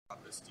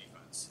this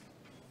defense?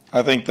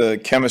 I think the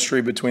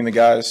chemistry between the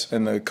guys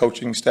and the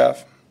coaching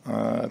staff.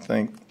 I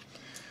think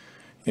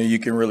you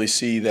can really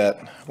see that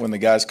when the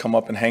guys come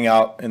up and hang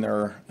out in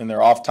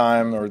their off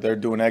time, or they're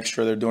doing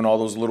extra, they're doing all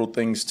those little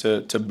things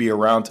to be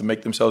around to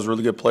make themselves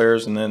really good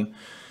players. And then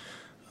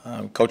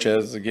Coach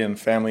has, again,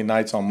 family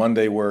nights on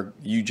Monday where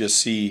you just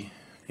see,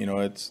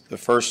 it's the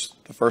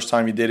first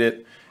time he did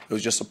it, it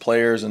was just the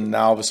players, and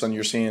now all of a sudden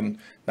you're seeing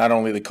not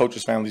only the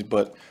coaches' families,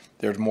 but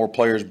there's more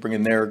players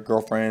bringing their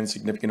girlfriends,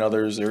 significant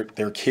others,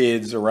 their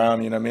kids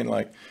around. You know what I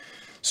mean?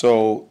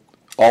 So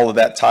all of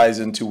that ties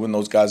into when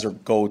those guys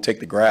go take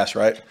the grass,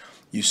 right?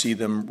 You see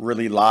them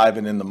really live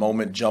and in the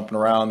moment, jumping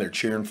around. They're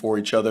cheering for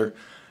each other.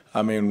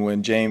 I mean,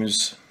 when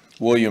James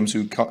Williams,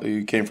 who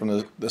came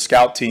from the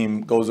scout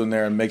team, goes in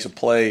there and makes a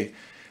play,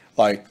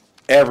 like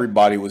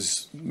everybody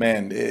was,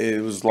 man,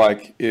 it was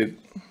like the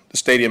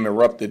stadium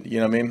erupted, you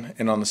know what I mean?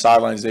 And on the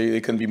sidelines, they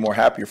couldn't be more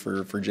happier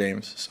for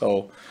James.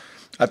 So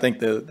I think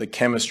the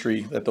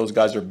chemistry that those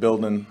guys are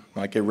building,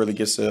 like it really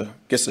gets to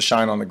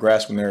shine on the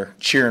grass when they're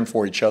cheering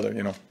for each other,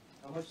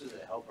 How much does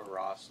it help a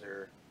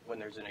roster when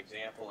there's an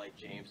example like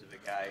James of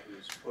a guy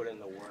who's put in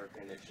the work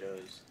and it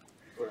shows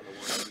put in the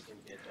work, you can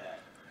get that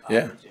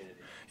opportunity?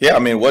 Yeah, I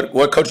mean,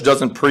 what coach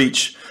doesn't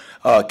preach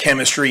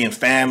chemistry and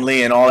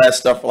family and all that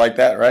stuff like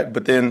that, right?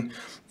 But then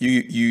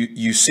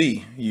you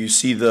see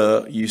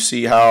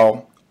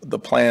how the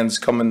plans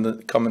come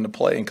into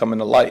play and come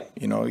into light.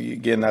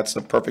 Again, that's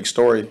a perfect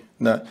story.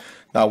 Not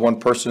one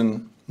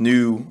person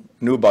knew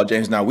about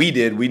James. Now we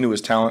did. We knew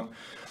his talent,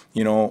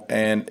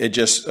 and it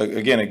just,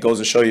 again, it goes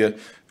to show you,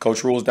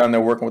 Coach Rule's down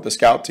there working with the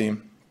scout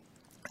team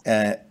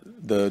and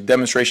the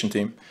demonstration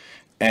team,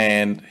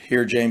 and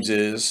here James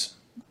is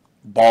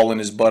balling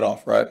his butt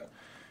off, right?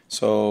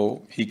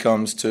 So he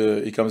comes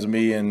to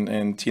me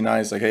and T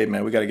Knight's like, hey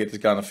man, we got to get this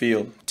guy on the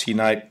field. T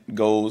Knight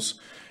goes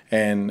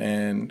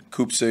and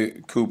Coop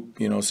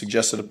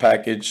suggested a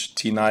package.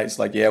 T Knight's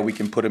like, yeah, we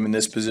can put him in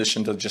this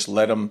position to just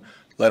let him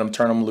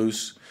turn him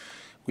loose.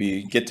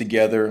 We get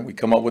together, we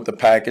come up with the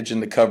package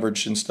and the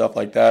coverage and stuff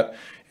like that,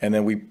 and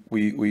then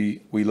we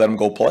let him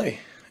go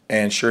play.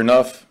 And sure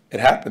enough, it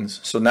happens.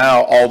 So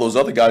now all those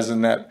other guys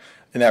in that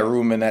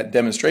room, in that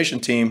demonstration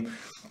team,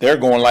 they're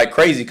going like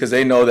crazy because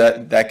they know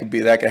that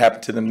could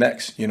happen to them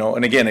next,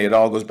 And again, it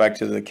all goes back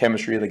to the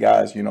chemistry of the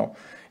guys,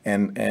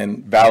 and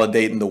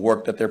validating the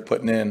work that they're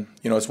putting in.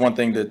 It's one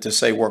thing to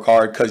say work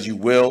hard because you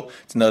will.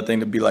 It's another thing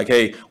to be like,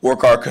 hey,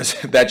 work hard because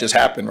that just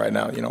happened right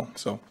now,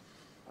 So.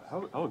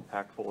 How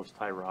impactful has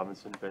Ty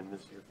Robinson been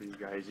this year for you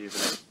guys, even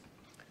if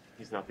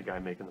he's not the guy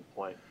making the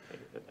play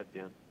at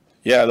the end?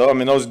 Yeah, though, I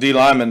mean, those D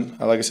linemen,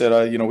 like I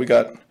said, we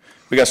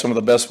got some of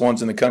the best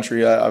ones in the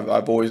country.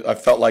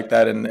 I've felt like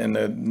that, and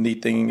the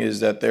neat thing is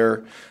that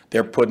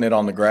they're putting it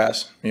on the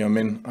grass. You know what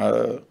I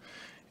mean?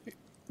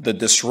 The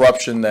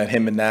disruption that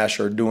him and Nash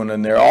are doing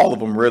in there, all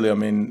of them really. I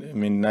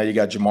mean, now you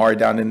got Jamari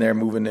down in there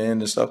moving in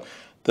and stuff.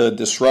 The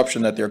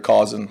disruption that they're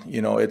causing,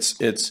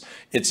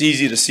 it's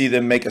easy to see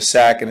them make a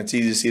sack and it's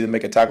easy to see them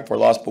make a tackle for a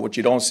loss. But what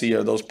you don't see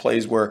are those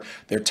plays where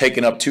they're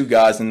taking up two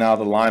guys and now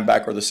the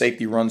linebacker or the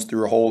safety runs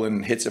through a hole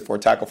and hits it for a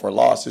tackle for a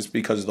loss. It's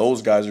because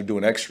those guys are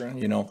doing extra,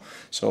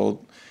 So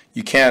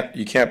you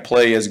can't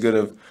play as good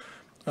of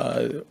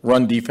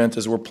run defense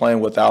as we're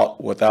playing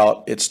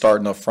without it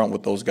starting up front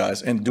with those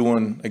guys and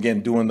doing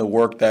the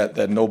work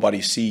that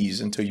nobody sees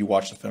until you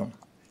watch the film.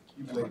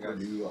 You played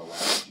Purdue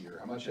last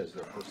year. How much has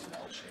their personnel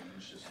changed?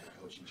 Just the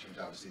coaching change.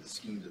 Obviously, the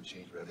schemes have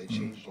changed, but have they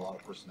changed a lot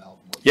of personnel?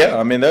 Yeah,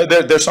 I mean,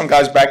 there's some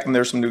guys back and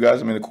there's some new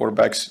guys. I mean, the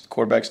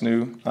quarterback's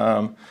new.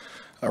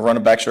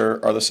 Running backs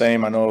are the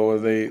same. I know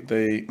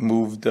they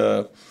moved.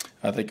 I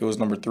think it was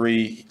number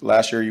 3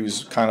 last year. He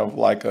was kind of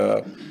like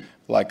a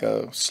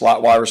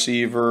slot wide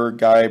receiver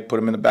guy. Put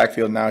him in the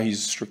backfield. Now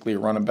he's strictly a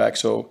running back.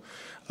 So.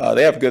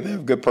 They have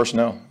good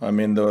personnel. I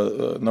mean,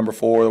 the number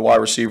 4, the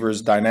wide receiver,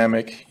 is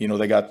dynamic.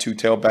 They got 2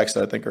 tailbacks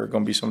that I think are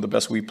going to be some of the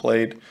best we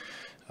played.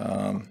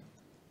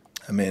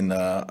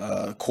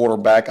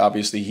 Quarterback,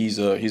 obviously, he's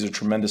a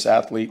tremendous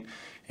athlete,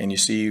 and you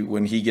see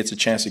when he gets a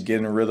chance to get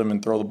in a rhythm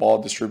and throw the ball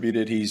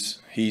distributed,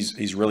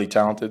 he's really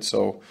talented.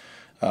 So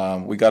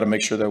we got to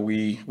make sure that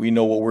we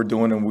know what we're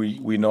doing and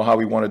we know how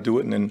we want to do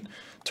it, and then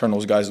turn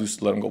those guys loose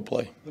to let them go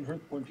play.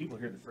 When people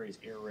hear the phrase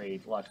air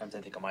raid, a lot of times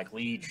I think of Mike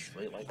Leach,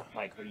 and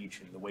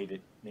the way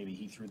that maybe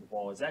he threw the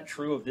ball. Is that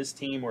true of this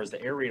team, or has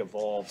the air raid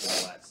evolved in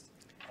the last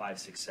 5,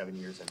 6, 7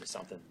 years into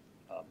something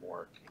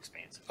more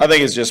expansive? I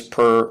think it's just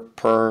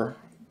per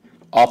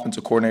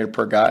offensive coordinator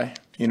per guy.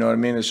 You know what I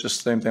mean? It's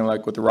just the same thing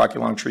like with the Rocky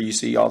Long Tree. You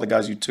see all the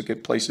guys who took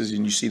it places,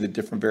 and you see the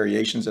different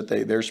variations that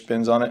their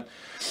spins on it.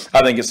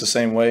 I think it's the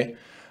same way.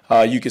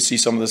 You could see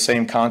some of the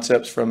same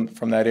concepts from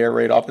that air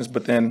raid offense,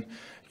 but then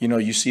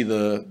you see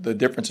the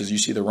differences. You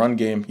see the run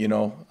game.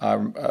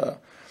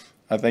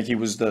 I think he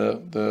was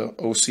the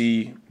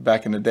OC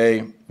back in the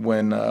day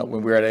when we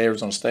were at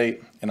Arizona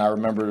State, and I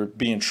remember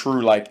being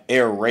true like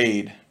air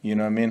raid. You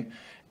know what I mean?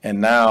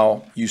 And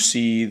now you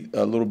see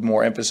a little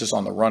more emphasis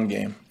on the run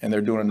game, and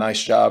they're doing a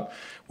nice job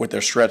with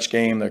their stretch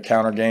game, their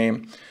counter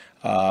game.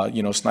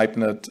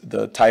 sniping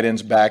the tight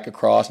ends back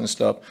across and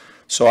stuff.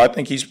 So I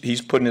think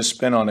he's putting his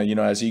spin on it,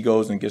 as he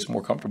goes and gets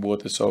more comfortable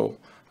with it. So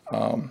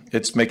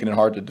it's making it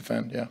hard to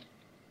defend. Yeah.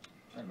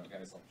 Talking about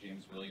guys like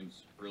James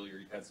Williams earlier,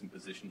 you've had some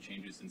position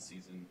changes in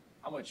season.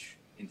 How much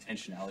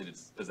intentionality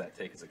does that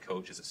take as a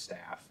coach, as a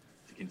staff,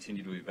 to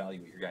continue to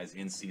evaluate your guys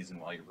in season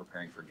while you're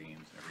preparing for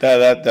games?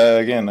 That's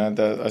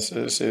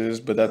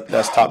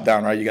top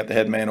down, right? You got the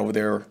head man over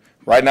there.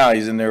 Right now,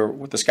 he's in there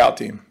with the scout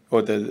team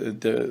or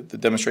the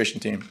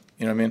demonstration team.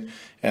 You know what I mean?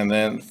 And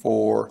then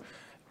for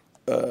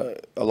a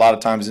lot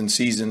of times in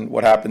season,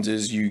 what happens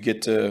is you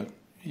get to,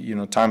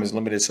 time is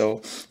limited.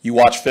 So you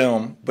watch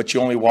film, but you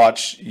only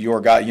watch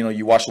your guy.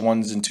 You watch the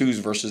ones and twos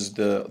versus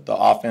the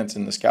offense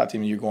and the scout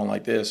team, and you're going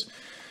like this.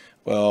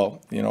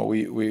 Well,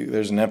 we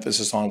there's an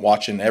emphasis on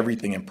watching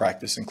everything in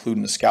practice,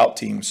 including the scout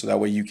team, so that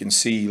way you can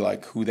see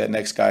like who that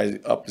next guy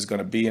up is going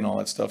to be and all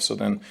that stuff. So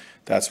then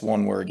that's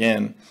one where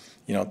again,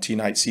 T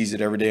Knight sees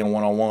it every day in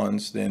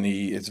one-on-ones. Then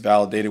it's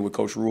validated with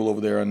Coach Rule over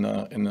there in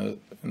the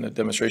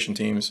demonstration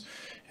teams,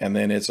 and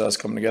then it's us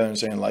coming together and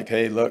saying like,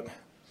 hey, look,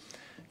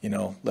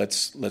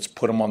 let's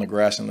put him on the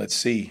grass and let's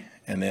see,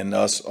 and then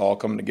us all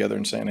coming together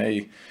and saying,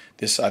 hey.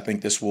 I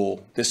think this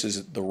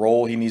is the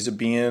role he needs to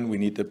be in. We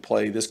need to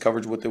play this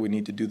coverage with it. We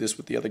need to do this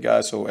with the other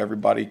guys, so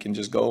everybody can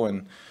just go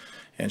and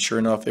sure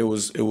enough, it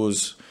was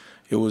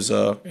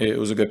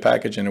a good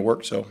package and it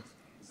worked. So.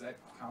 Is that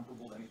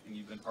comparable to anything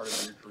you've been part of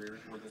in your career,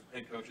 where the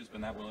head coach has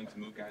been that willing to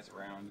move guys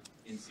around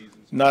in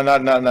seasons? No,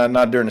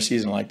 not during the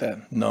season like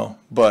that. No,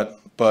 but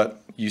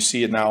you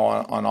see it now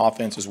on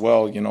offense as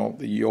well. You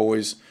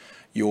always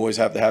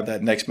have to have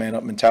that next man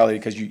up mentality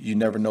because you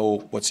never know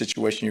what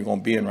situation you're going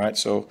to be in, right?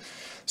 So.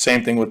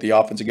 Same thing with the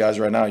offensive guys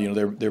right now.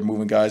 They're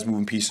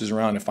moving pieces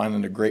around and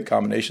finding the great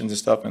combinations and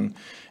stuff. And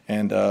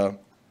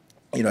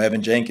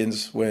Evan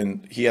Jenkins,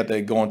 when he had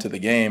to go into the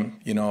game,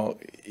 he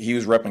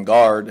was repping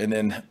guard, and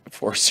then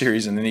for a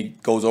series, and then he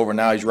goes over.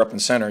 Now he's repping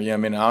center. I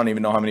don't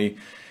even know how many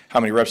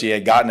reps he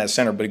had gotten at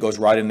center, but he goes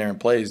right in there and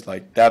plays.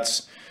 Like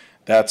that's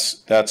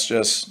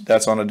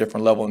on a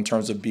different level in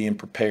terms of being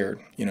prepared.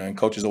 And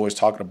coach is always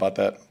talking about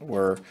that,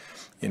 where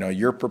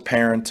you're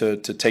preparing to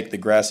take the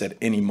grass at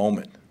any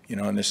moment.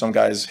 And there's some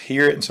guys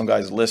hear it and some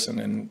guys listen.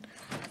 And,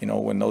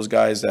 when those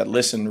guys that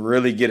listen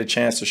really get a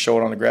chance to show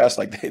it on the grass,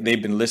 like they've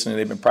been listening,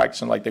 they've been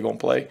practicing like they're going to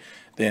play,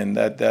 then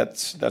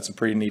that's a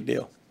pretty neat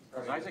deal.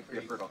 Has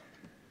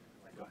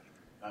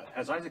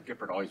Isaac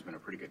Gifford always been a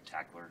pretty good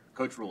tackler?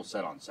 Coach Rule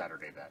said on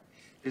Saturday that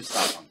his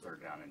stop on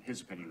third down, in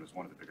his opinion, was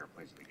one of the bigger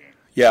plays of the game.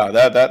 Yeah,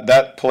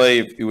 that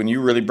play, when you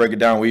really break it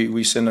down,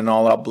 we send an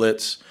all-out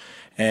blitz.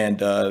 And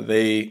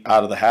they,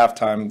 out of the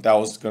halftime, that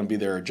was going to be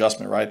their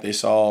adjustment, right? They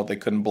saw they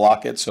couldn't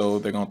block it, so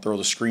they're going to throw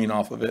the screen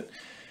off of it.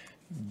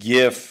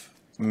 Giff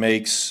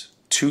makes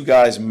two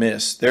guys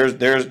miss.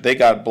 They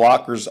got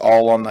blockers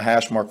all on the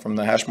hash mark, from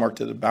the hash mark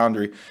to the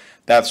boundary.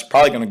 That's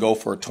probably going to go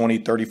for 20,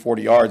 30,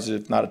 40 yards,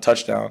 if not a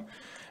touchdown.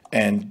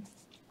 And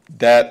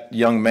that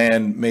young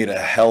man made a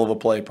hell of a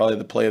play, probably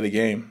the play of the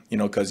game,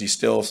 because he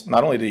still,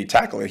 not only did he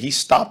tackle it, he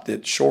stopped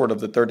it short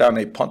of the third down.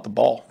 They punt the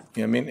ball.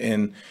 You know what I mean?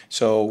 And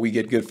so we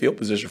get good field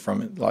position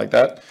from it, like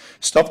that.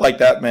 Stuff like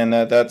that, man,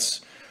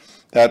 that's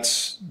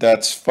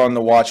fun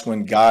to watch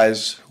when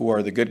guys who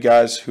are the good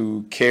guys,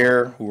 who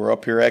care, who are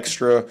up here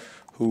extra,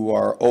 who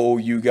are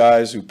OU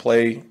guys, who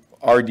play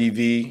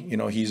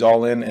RDV, he's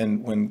all in.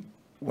 And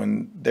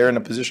when they're in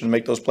a position to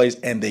make those plays,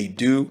 and they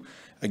do,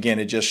 again,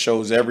 it just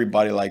shows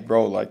everybody like,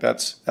 bro, like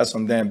that's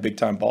some damn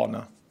big-time ball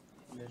now.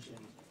 You mentioned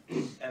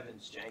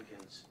Evans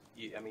Jenkins.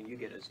 You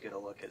get as good a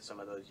look at some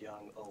of those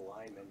young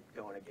O-linemen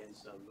going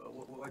against them.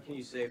 What can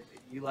you say?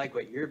 You like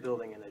what you're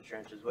building in the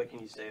trenches. What can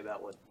you say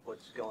about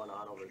what's going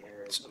on over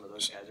there as some of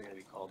those guys are going to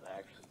be called to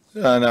action?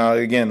 No,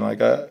 again, like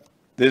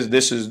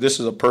this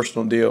is a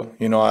personal deal.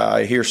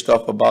 I hear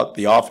stuff about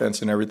the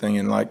offense and everything,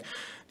 and like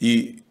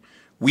we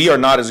are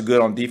not as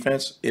good on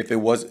defense if it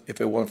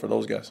wasn't for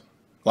those guys.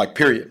 Like,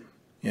 period.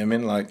 You know what I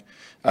mean? Like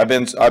I've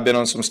been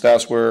on some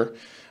stats where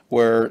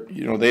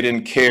they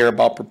didn't care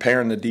about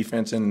preparing the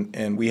defense,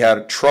 and we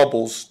had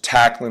troubles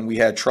tackling, we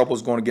had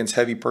troubles going against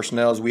heavy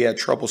personnel, we had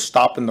trouble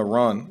stopping the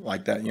run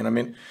like that. You know what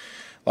I mean?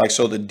 Like,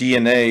 so the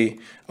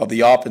DNA of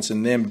the offense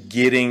and them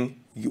getting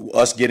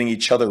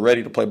each other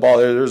ready to play ball.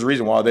 There's a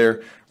reason why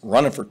they're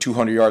running for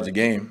 200 yards a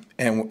game,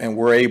 and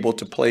we're able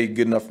to play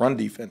good enough run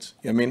defense.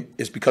 You know what I mean?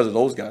 It's because of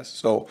those guys.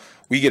 So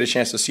we get a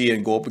chance to see it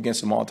and go up against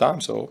them all the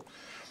time. So,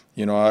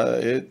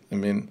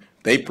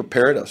 they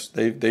prepared us.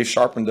 They've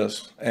sharpened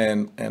us,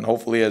 and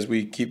hopefully as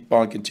we keep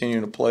on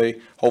continuing to play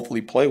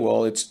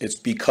well, it's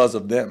because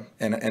of them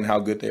and how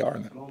good they are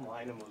in that. Mo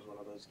Lineham was one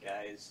of those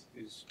guys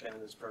who's been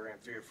in this program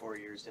 3 or 4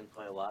 years, didn't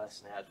play a lot of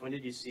snaps. When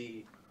did you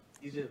see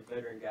he's a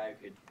veteran guy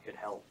who could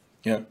help?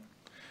 Yeah.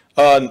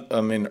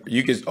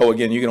 You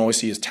can always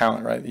see his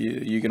talent, right?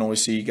 You can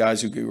always see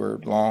guys who are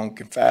long,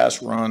 can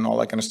fast, run, all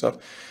that kind of stuff.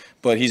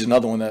 But he's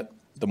another one that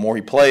the more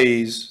he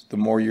plays, the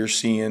more you're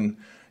seeing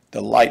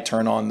the light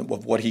turn on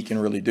of what he can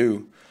really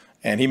do.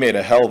 And he made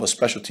a hell of a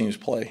special teams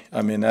play.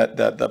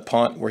 That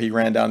punt where he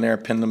ran down there,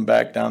 pinned them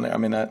back down there.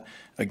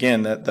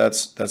 again,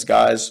 that's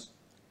guys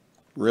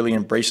really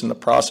embracing the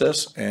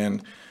process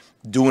and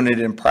doing it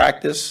in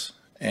practice,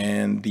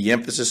 and the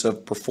emphasis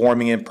of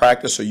performing in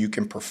practice so you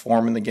can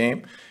perform in the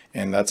game.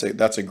 And that's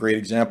a great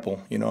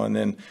example, you know. And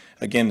then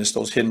again, it's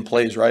those hidden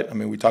plays, right? I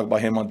mean, we talk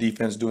about him on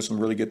defense doing some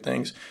really good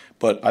things,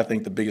 but I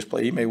think the biggest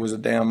play he made was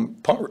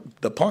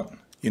the punt,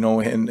 you know,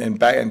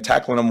 and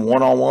tackling them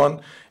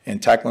one-on-one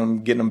and tackling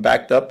them, getting them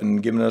backed up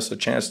and giving us a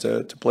chance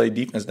to play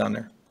defense down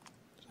there.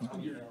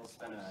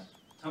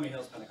 Tommy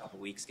Hill's spent a couple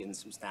weeks getting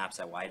some snaps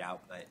at wideout,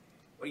 but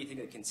what do you think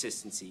of the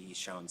consistency he's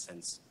shown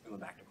since going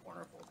back to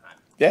corner full time?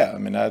 Yeah, I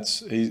mean,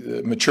 he's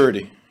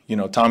maturity. You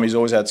know, Tommy's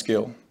always had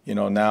skill. You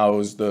know, now it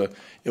was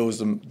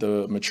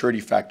the maturity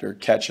factor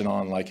catching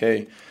on. Like,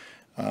 hey,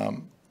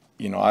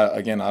 you know,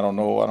 I don't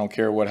know, I don't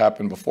care what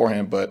happened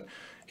beforehand, but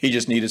he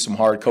just needed some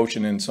hard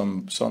coaching and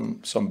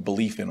some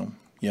belief in him.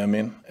 You know what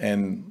I mean?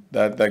 And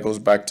that goes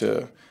back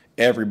to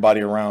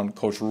everybody around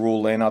Coach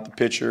Rule laying out the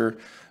picture,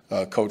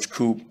 Coach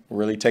Coop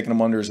really taking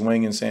him under his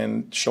wing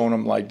and showing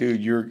him like,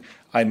 dude,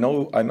 I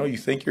know you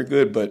think you're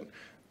good, but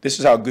this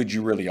is how good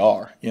you really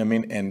are. You know what I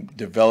mean? And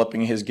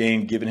developing his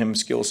game, giving him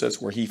skill sets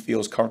where he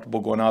feels comfortable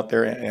going out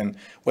there and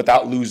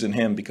without losing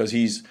him, because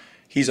he's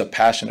a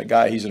passionate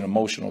guy. He's an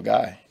emotional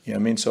guy. You know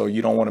what I mean? So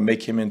you don't want to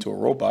make him into a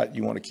robot.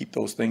 You want to keep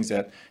those things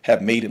that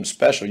have made him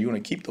special. You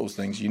want to keep those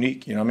things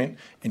unique, you know what I mean?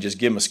 And just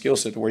give him a skill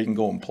set to where he can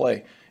go and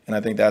play. And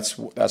I think that's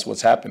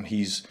what's happened.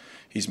 He's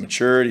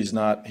matured. He's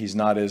not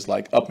as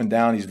like up and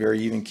down. He's very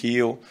even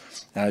keel.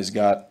 Now he's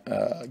got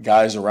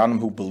guys around him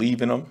who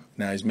believe in him.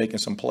 Now he's making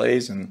some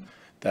plays, and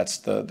that's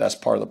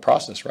part of the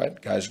process, right?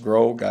 Guys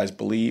grow, guys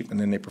believe, and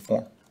then they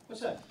perform.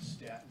 What's that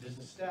stat? Does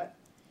the stat,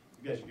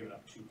 you guys are giving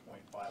up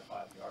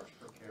 2.55 yards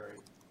per carry,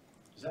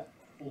 does that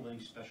hold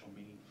any special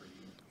meaning for you?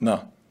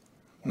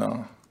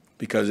 No,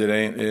 because it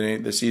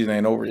ain't the season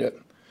ain't over yet.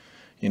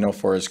 You know,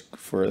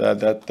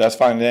 that's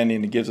fine and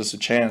it gives us a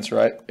chance,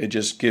 right? It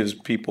just gives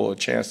people a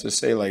chance to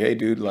say like, hey,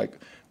 dude, like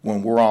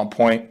when we're on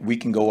point, we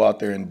can go out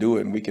there and do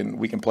it, and we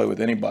can play with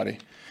anybody.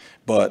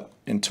 But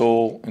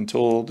until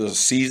the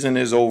season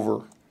is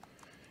over,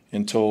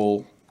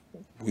 until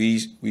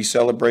we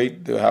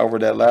celebrate however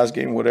that last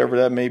game, whatever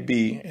that may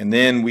be, and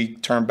then we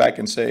turn back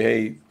and say,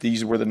 hey,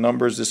 these were the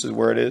numbers, this is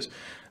where it is,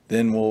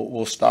 then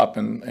we'll stop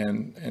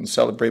and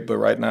celebrate. But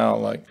right now,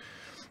 like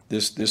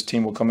this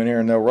team will come in here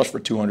and they'll rush for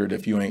 200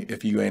 if you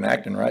ain't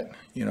acting right.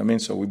 You know what I mean?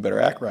 So we better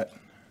act right.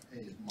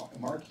 Hey,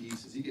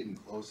 Marquise, is he getting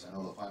close? I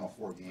know the final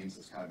 4 games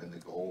has kind of been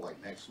the goal.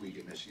 Like next week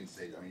at Michigan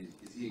State, I mean,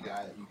 is he a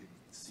guy that you could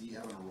see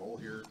having a role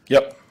here?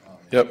 Yep.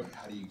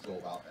 How do you go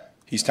about that?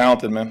 He's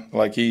talented, man.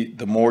 Like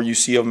the more you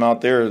see of him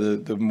out there,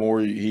 the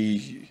more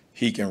he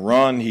can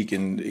run.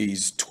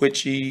 He's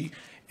twitchy,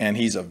 and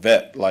he's a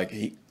vet.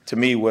 Like to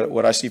me,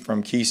 what I see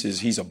from Keese is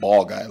he's a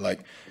ball guy.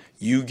 Like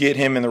you get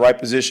him in the right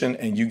position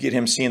and you get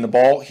him seeing the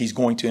ball, he's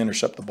going to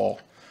intercept the ball.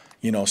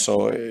 You know,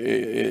 so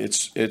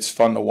it's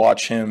fun to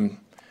watch him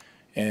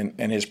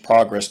and his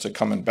progress to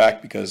coming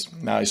back, because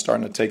now he's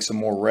starting to take some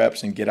more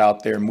reps and get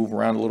out there and move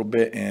around a little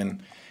bit,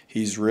 and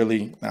he's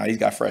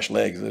got fresh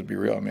legs. Let's be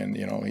real, man.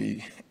 You know,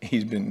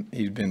 he's been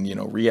you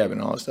know, rehabbing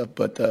and all that stuff,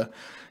 but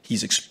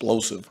he's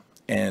explosive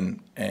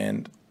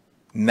and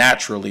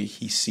naturally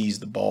he sees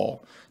the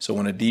ball. So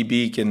when a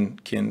DB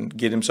can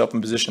get himself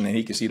in position and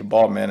he can see the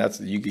ball, man, that's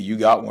you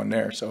got one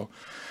there. So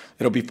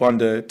it'll be fun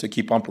to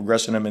keep on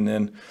progressing him and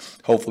then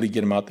hopefully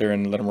get him out there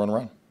and let him run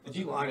around. The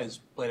D-line has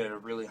played at a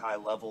really high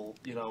level,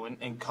 you know,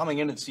 and coming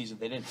into the season,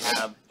 they didn't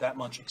have that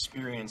much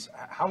experience.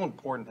 How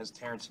important has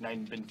Terrence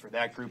Knighton been for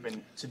that group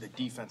and to the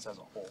defense as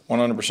a whole?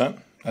 100%.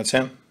 That's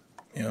him.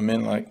 You know what I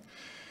mean? Like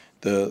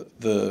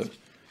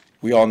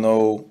we all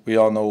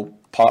know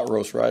Pot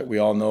Roast, right? We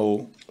all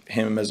know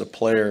him as a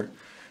player,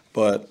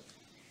 but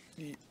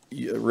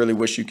you really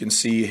wish you can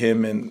see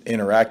him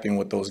interacting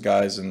with those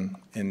guys in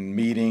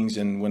meetings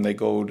and when they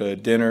go to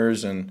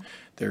dinners and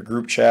their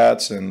group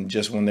chats and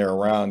just when they're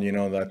around. You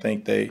know, I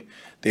think they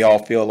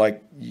all feel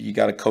like you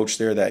got a coach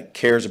there that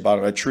cares about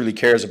them, that truly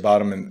cares about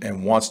them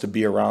and wants to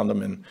be around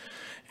them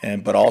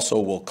but also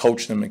will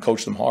coach them and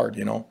coach them hard,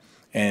 you know,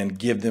 and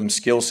give them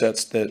skill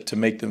sets to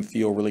make them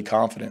feel really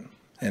confident.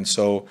 And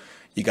so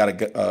you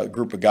got a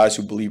group of guys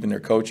who believe in their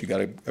coach. You got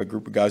a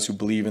group of guys who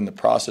believe in the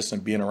process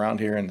and being around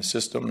here and the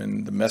system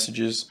and the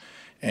messages.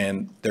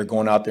 And they're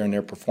going out there and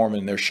they're performing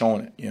and they're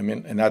showing it. You know what I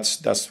mean? And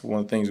that's one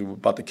of the things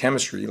about the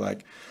chemistry.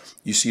 Like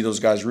you see those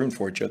guys rooting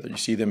for each other. You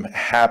see them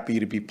happy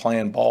to be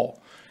playing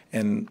ball,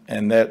 and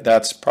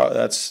that's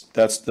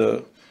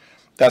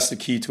the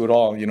key to it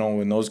all. You know,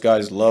 when those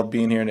guys love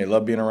being here and they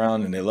love being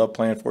around and they love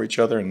playing for each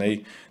other and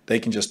they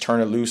can just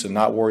turn it loose and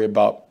not worry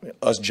about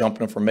us jumping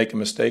them for making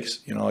mistakes.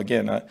 You know,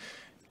 again,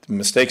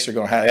 mistakes are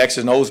going to happen. X's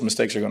and O's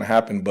mistakes are going to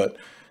happen, but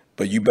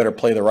you better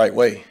play the right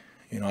way.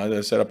 You know, as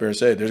I sat up here and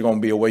said, there's going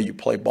to be a way you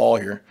play ball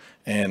here,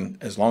 and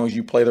as long as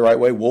you play the right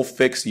way, we'll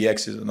fix the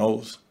X's and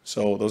O's.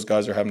 So those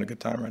guys are having a good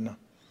time right now.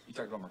 You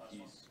talked about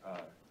Marquise,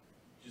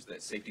 just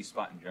that safety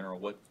spot in general.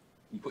 What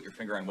you put your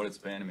finger on what it's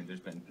been? I mean, there's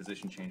been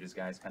position changes,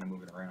 guys kind of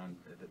moving around.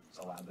 It's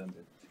allowed them to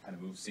kind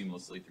of move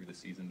seamlessly through the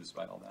season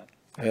despite all that.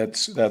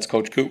 That's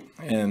Coach Coop,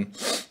 and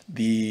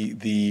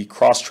the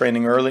cross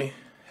training early,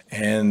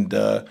 and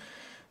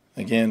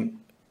again,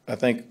 I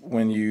think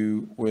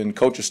when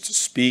coaches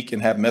speak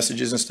and have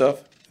messages and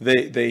stuff,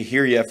 they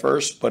hear you at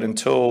first, but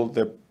until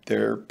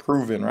they're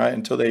proven, right?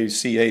 Until they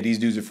see, hey, these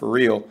dudes are for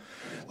real.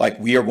 Like,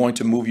 we are going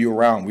to move you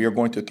around. We are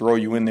going to throw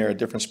you in there at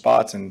different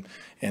spots and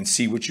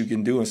see what you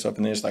can do and stuff.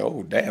 And then it's like,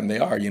 oh, damn, they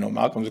are.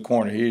 Malcolm's a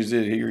corner.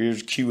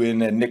 Here's Q in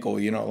that nickel.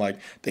 Like,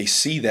 they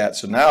see that.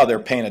 So now they're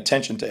paying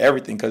attention to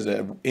everything, because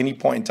at any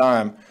point in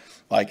time,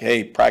 like,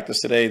 hey, practice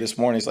today, this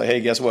morning, it's like, hey,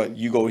 guess what?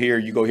 You go here,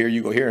 you go here,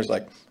 you go here. It's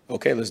like,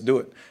 okay, let's do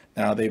it.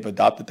 Now they've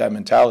adopted that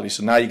mentality.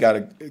 So now you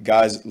got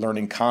guys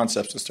learning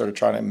concepts instead of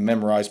trying to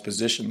memorize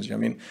positions.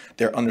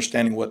 They're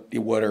understanding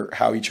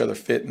how each other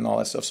fit and all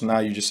that stuff. So now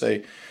you just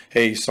say,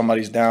 hey,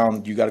 somebody's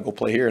down, you got to go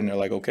play here, and they're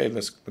like, okay,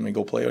 let me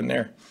go play in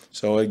there.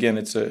 So again,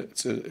 it's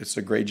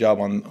a great job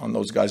on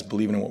those guys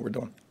believing in what we're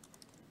doing.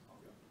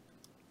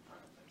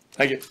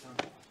 Thank you.